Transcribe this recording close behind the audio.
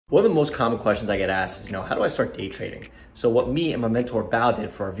One of the most common questions I get asked is, how do I start day trading? So what me and my mentor Val did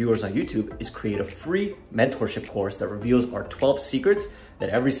for our viewers on YouTube is create a free mentorship course that reveals our 12 secrets that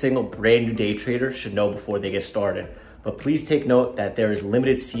every single brand new day trader should know before they get started. But please take note that there is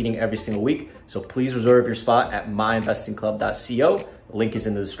limited seating every single week. So please reserve your spot at myinvestingclub.co. The link is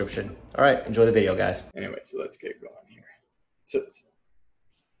in the description. All right, enjoy the video, guys. Anyway, so let's get going here.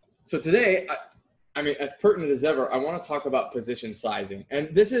 So today, I mean, as pertinent as ever, I want to talk about position sizing.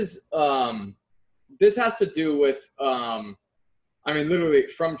 And this is, this has to do with, I mean, literally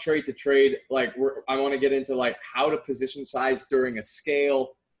from trade to trade, like I want to get into like how to position size during a scale.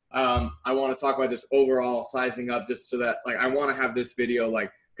 I want to talk about just overall sizing up just so that like, I want to have this video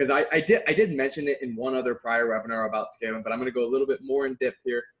like, because I did mention it in one other prior webinar about scaling, but I'm going to go a little bit more in depth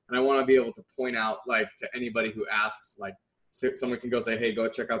here. And I want to be able to point out like to anybody who asks, like, so someone can go say, hey, go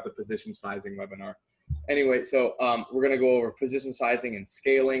check out the position sizing webinar. Anyway, so we're going to go over position sizing and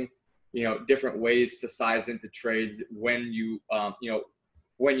scaling, different ways to size into trades when you,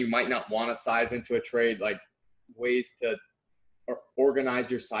 when you might not want to size into a trade, like ways to organize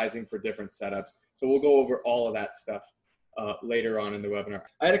your sizing for different setups. So we'll go over all of that stuff later on in the webinar.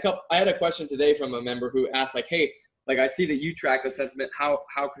 I had a question today from a member who asked like, hey, like I see that you track the sentiment. How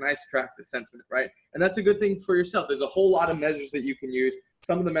can I track the sentiment, right? And that's a good thing for yourself. There's a whole lot of measures that you can use.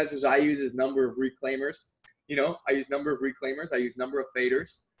 Some of the measures I use is number of reclaimers. I use number of reclaimers. I use number of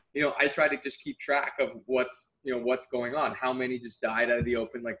faders. I try to just keep track of what's going on. How many just died out of the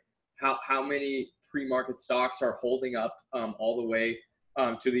open? Like how many pre-market stocks are holding up all the way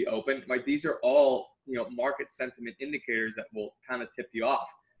to the open? Like these are all market sentiment indicators that will kind of tip you off.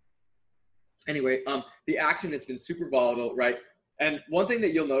 Anyway, the action has been super volatile, right? And one thing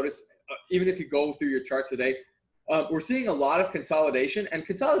that you'll notice, even if you go through your charts today, we're seeing a lot of consolidation. And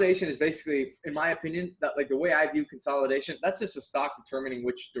consolidation is basically, in my opinion, that like the way I view consolidation, that's just a stock determining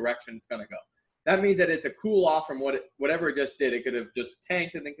which direction it's going to go. That means that it's a cool off from whatever it just did. It could have just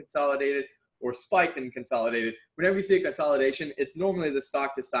tanked and then consolidated, or spiked and consolidated. Whenever you see a consolidation, it's normally the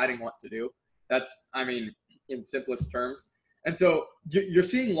stock deciding what to do. That's, I mean, in simplest terms. And so you're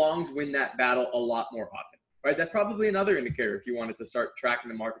seeing longs win that battle a lot more often, right? That's probably another indicator if you wanted to start tracking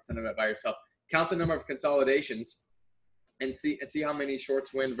the market sentiment by yourself. Count the number of consolidations and see how many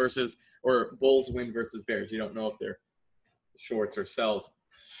shorts win versus, or bulls win versus bears. You don't know if they're shorts or sells,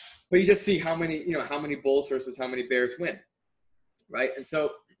 but you just see how many, how many bulls versus how many bears win, right? And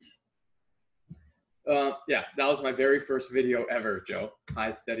so, yeah, that was my very first video ever, Joe.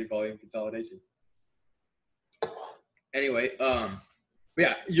 High, steady volume consolidation. Anyway, but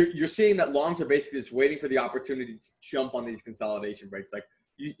yeah, you're seeing that longs are basically just waiting for the opportunity to jump on these consolidation breaks. Like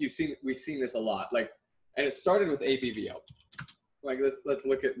we've seen this a lot. Like, and it started with ABVO. Like let's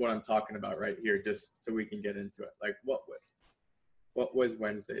look at what I'm talking about right here, just so we can get into it. Like what was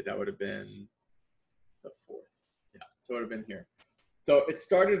Wednesday? That would have been the 4th. Yeah, so it would have been here. So it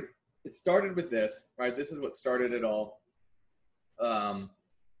started with this, right? This is what started it all.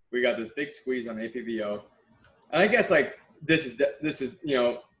 We got this big squeeze on APVO. And I guess like this is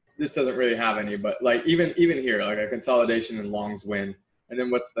this doesn't really have any, but like even here, like a consolidation and longs win, and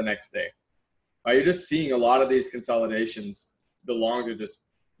then what's the next day? You're just seeing a lot of these consolidations. The longs are just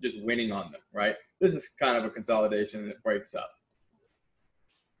winning on them, right? This is kind of a consolidation and it breaks up.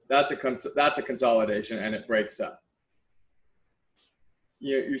 That's a consolidation and it breaks up.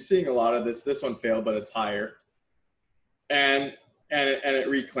 You're seeing a lot of this. This one failed, but it's higher, and it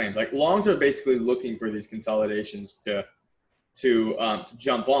reclaims. Like longs are basically looking for these consolidations to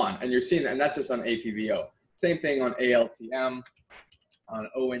jump on, and you're seeing that, and that's just on APVO. Same thing on ALTM, on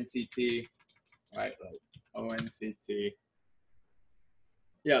ONCT, right? Like ONCT,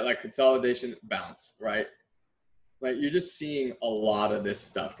 yeah, like consolidation bounce, right? Like you're just seeing a lot of this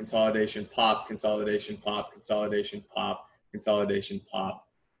stuff: consolidation pop, consolidation pop, consolidation pop, consolidation pop,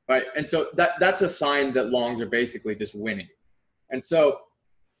 right? And so that's a sign that longs are basically just winning. And so,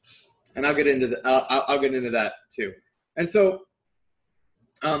 and I'll get into that too. And so,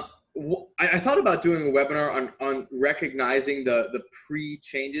 I thought about doing a webinar on recognizing the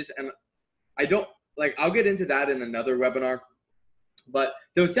pre-changes, and I'll get into that in another webinar. But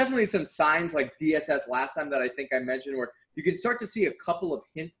there was definitely some signs like DSS last time that I think I mentioned, where you can start to see a couple of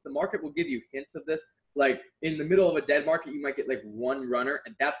hints. The market will give you hints of this. Like in the middle of a dead market, you might get like one runner,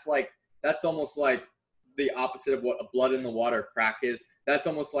 and that's almost like the opposite of what a blood in the water crack is. That's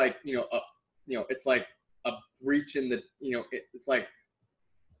almost like, it's like a breach in the, it's like,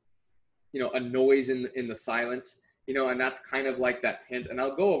 a noise in the silence, and that's kind of like that hint. And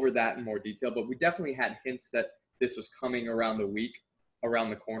I'll go over that in more detail, but we definitely had hints that this was coming around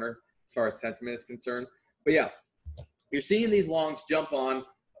the corner as far as sentiment is concerned. But yeah, you're seeing these longs jump on.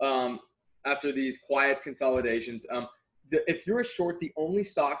 after these quiet consolidations. If you're a short, the only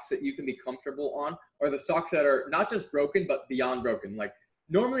stocks that you can be comfortable on are the stocks that are not just broken, but beyond broken. Like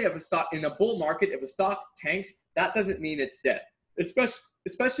normally if a stock in a bull market, if a stock tanks, that doesn't mean it's dead,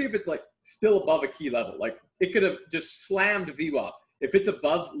 especially if it's like still above a key level. Like it could have just slammed VWAP. If it's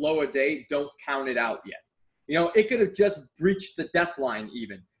above low a day, don't count it out yet. You know, it could have just breached the death line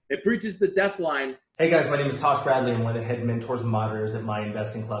even. It breaches the death line. Hey guys, my name is Tosh Bradley. I'm one of the head mentors and moderators at My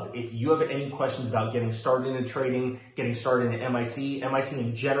Investing Club. If you have any questions about getting started in trading, getting started in MIC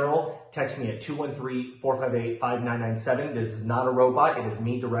in general, text me at 213-458-5997. This is not a robot. It is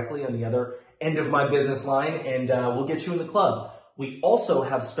me directly on the other end of my business line, and we'll get you in the club. We also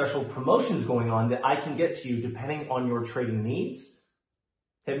have special promotions going on that I can get to you depending on your trading needs.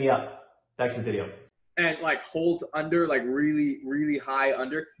 Hit me up. Back to the video. And like holds under, like really, really high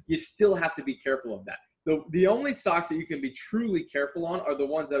under, you still have to be careful of that. The only stocks that you can be truly careful on are the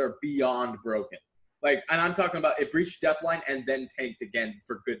ones that are beyond broken. Like, and I'm talking about it breached death line and then tanked again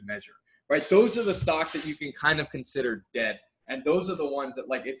for good measure, right? Those are the stocks that you can kind of consider dead. And those are the ones that,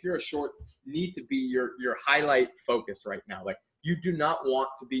 like, if you're a short, need to be your highlight focus right now. Like, you do not want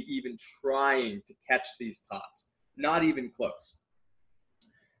to be even trying to catch these tops, not even close.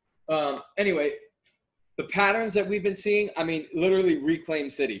 Anyway, the patterns that we've been seeing, I mean, literally reclaim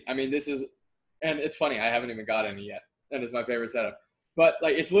city. I mean, this is, and it's funny, I haven't even got any yet. And it's my favorite setup. But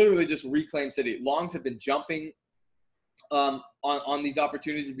like, it's literally just reclaim city. Longs have been jumping on these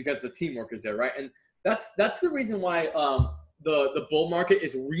opportunities because the teamwork is there, right? And that's the reason why the bull market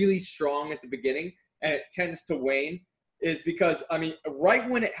is really strong at the beginning and it tends to wane, is because, I mean, right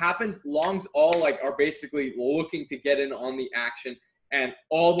when it happens, longs all like are basically looking to get in on the action. And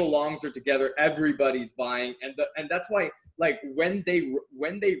all the longs are together, everybody's buying, and that's why, like, when they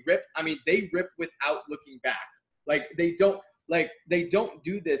rip, I mean, they rip without looking back. Like they don't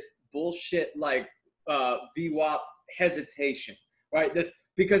do this bullshit like VWAP hesitation, right?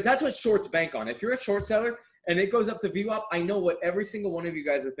 Because that's what shorts bank on. If you're a short seller and it goes up to VWAP, I know what every single one of you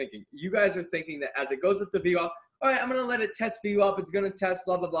guys are thinking. You guys are thinking that as it goes up to VWAP, all right, I'm going to let it test VWAP. It's going to test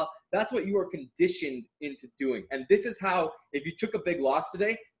blah, blah, blah. That's what you are conditioned into doing. And this is how, if you took a big loss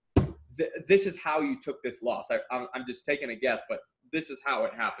today, this is how you took this loss. I'm just taking a guess, but this is how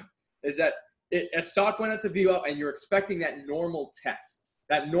it happened. Is that a stock went up to VWAP and you're expecting that normal test,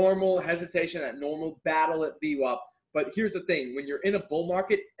 that normal hesitation, that normal battle at VWAP. But here's the thing. When you're in a bull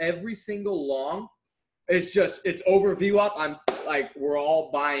market, every single long is just, it's over VWAP. I'm like, we're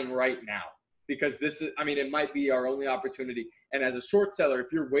all buying right now. Because this is, I mean, it might be our only opportunity. And as a short seller,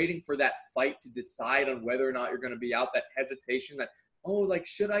 if you're waiting for that fight to decide on whether or not you're going to be out, that hesitation, that, oh, like,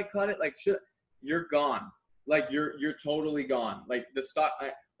 should I cut it? Like, you're gone. Like, you're totally gone. Like the stock,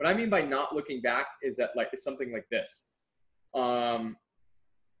 what I mean by not looking back is that, like, it's something like this. What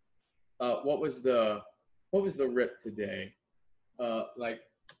was the rip today? Like,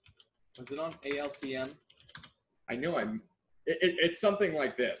 was it on ALTM? I know it's something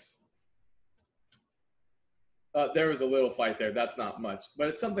like this. There was a little fight there. That's not much, but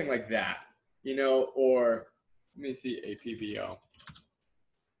it's something like that, you know, or let me see APBO.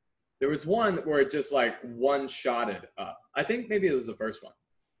 There was one where it just like one-shotted up. I think maybe it was the first one.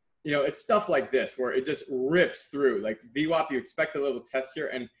 You know, it's stuff like this where it just rips through. Like VWAP, you expect a little test here,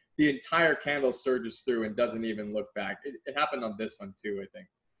 and the entire candle surges through and doesn't even look back. It happened on this one too, I think.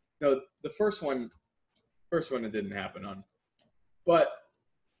 No, the first one it didn't happen on. But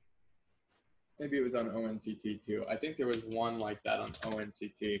maybe it was on ONCT too. I think there was one like that on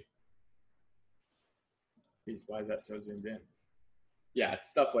ONCT. Jeez, why is that so zoomed in? Yeah, it's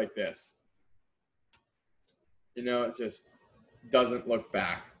stuff like this. You know, it just doesn't look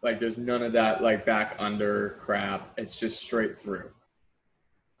back. Like there's none of that like back under crap. It's just straight through.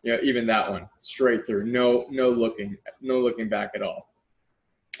 You know, even that one, straight through. No looking back at all.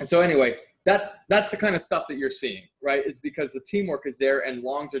 And so anyway, that's the kind of stuff that you're seeing, right? It's because the teamwork is there and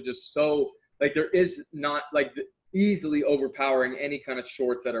longs are just so, like there is not like easily overpowering any kind of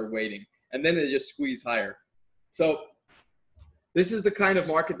shorts that are waiting. And then they just squeeze higher. So this is the kind of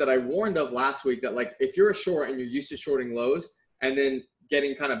market that I warned of last week, that like if you're a short and you're used to shorting lows and then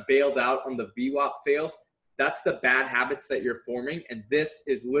getting kind of bailed out on the VWAP fails, that's the bad habits that you're forming. And this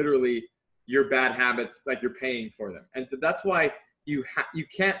is literally your bad habits, like you're paying for them. And so that's why you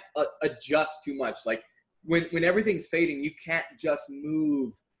can't adjust too much. Like when everything's fading, you can't just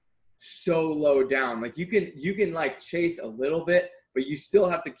move so low down. Like you can like chase a little bit, but you still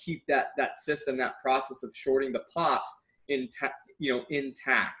have to keep that system, that process of shorting the pops intact.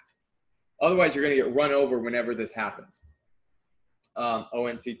 Otherwise, you're going to get run over whenever this happens.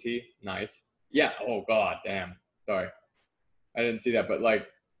 ONCT, nice. Yeah. Oh God, damn. Sorry, I didn't see that. But like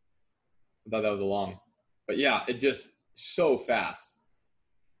I thought that was a long. But yeah, it just so fast.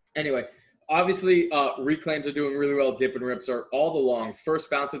 Anyway, obviously, reclaims are doing really well. Dip and rips are all the longs. First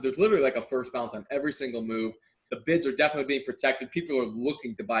bounces, there's literally like a first bounce on every single move. The bids are definitely being protected. People are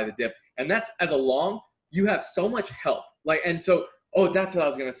looking to buy the dip. And that's, as a long, you have so much help. Like, and so, oh, that's what I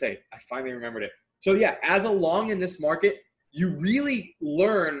was going to say. I finally remembered it. So yeah, as a long in this market, you really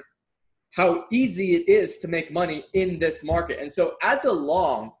learn how easy it is to make money in this market. And so as a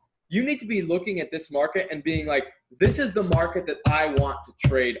long, you need to be looking at this market and being like, this is the market that I want to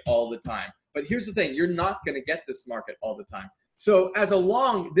trade all the time. But here's the thing, you're not going to get this market all the time. So as a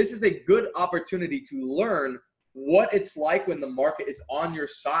long, this is a good opportunity to learn what it's like when the market is on your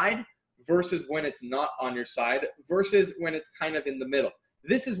side versus when it's not on your side versus when it's kind of in the middle.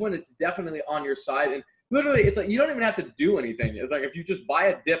 This is when it's definitely on your side. And literally, it's like you don't even have to do anything. It's like if you just buy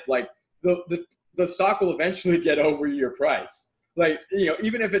a dip, like the stock will eventually get over your price. Like, you know,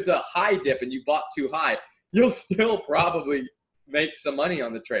 even if it's a high dip and you bought too high, you'll still probably make some money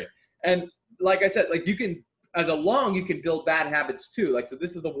on the trade. And like I said, like you can, as a long, you can build bad habits too. Like, so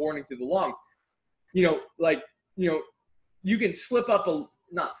this is a warning to the longs. You know, like, you know, you can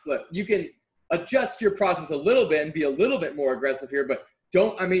you can adjust your process a little bit and be a little bit more aggressive here, but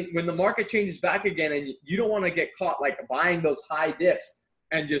when the market changes back again and you don't want to get caught like buying those high dips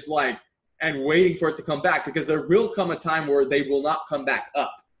and just like, and waiting for it to come back, because there will come a time where they will not come back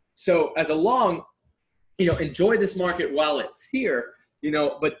up. So as a long, you know, enjoy this market while it's here, you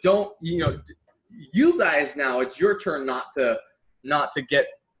know, but don't, you know, you guys now, it's your turn not to get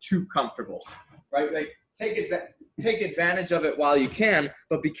too comfortable, right? Like take advantage of it while you can,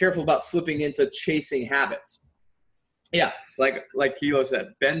 but be careful about slipping into chasing habits. Yeah, like Kilo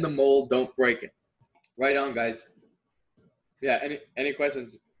said, bend the mold, don't break it. Right on, guys. Yeah, any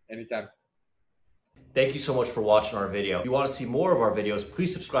questions? Anytime. Thank you so much for watching our video. If you want to see more of our videos,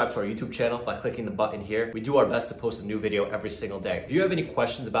 please subscribe to our YouTube channel by clicking the button here. We do our best to post a new video every single day. If you have any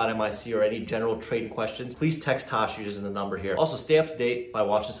questions about MIC or any general trading questions, please text Tosh using the number here. Also, stay up to date by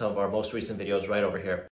watching some of our most recent videos right over here.